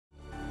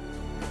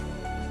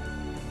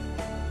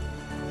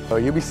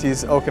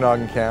UBC's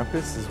Okanagan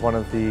campus is one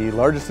of the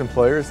largest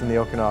employers in the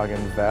Okanagan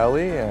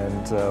Valley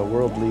and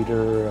world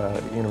leader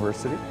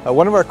university.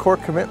 One of our core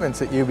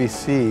commitments at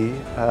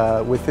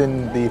UBC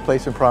within the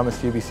Place and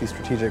Promise UBC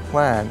strategic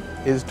plan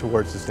is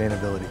towards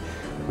sustainability.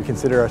 We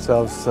consider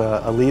ourselves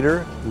a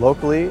leader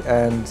locally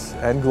and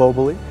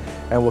globally,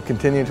 and we'll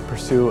continue to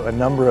pursue a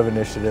number of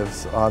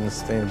initiatives on the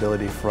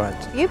sustainability front.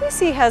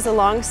 UBC has a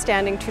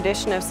long-standing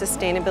tradition of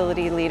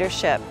sustainability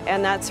leadership,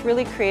 and that's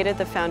really created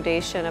the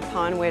foundation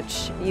upon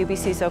which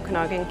UBC's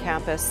Okanagan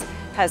campus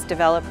has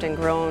developed and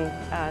grown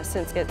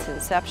since its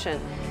inception.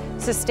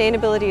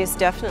 Sustainability is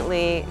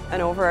definitely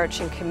an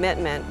overarching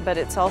commitment, but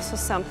it's also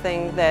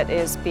something that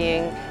is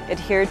being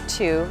adhered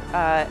to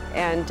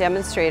and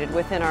demonstrated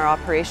within our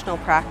operational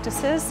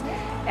practices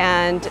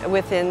and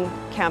within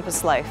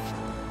campus life.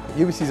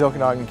 UBC's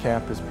Okanagan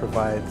campus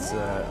provides,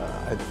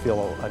 I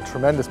feel, a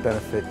tremendous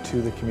benefit to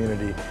the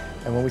community.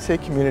 And when we say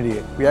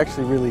community, we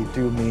actually really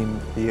do mean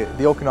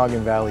the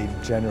Okanagan Valley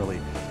generally.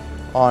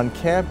 On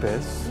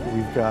campus,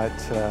 we've got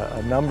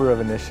a number of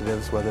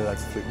initiatives, whether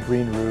that's the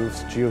green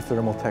roofs,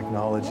 geothermal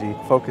technology,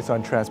 focus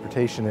on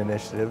transportation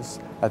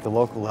initiatives at the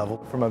local level.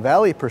 From a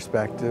valley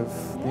perspective,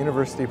 the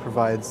university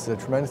provides a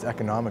tremendous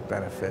economic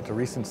benefit. A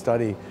recent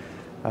study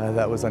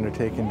that was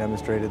undertaken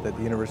demonstrated that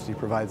the university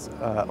provides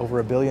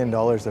over $1 billion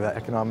of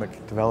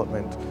economic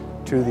development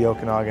to the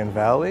Okanagan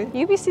Valley.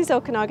 UBC's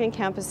Okanagan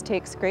campus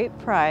takes great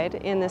pride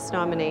in this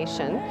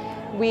nomination.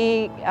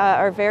 We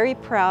are very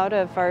proud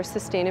of our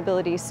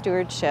sustainability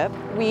stewardship.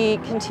 We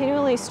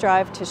continually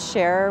strive to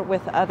share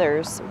with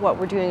others what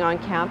we're doing on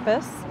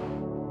campus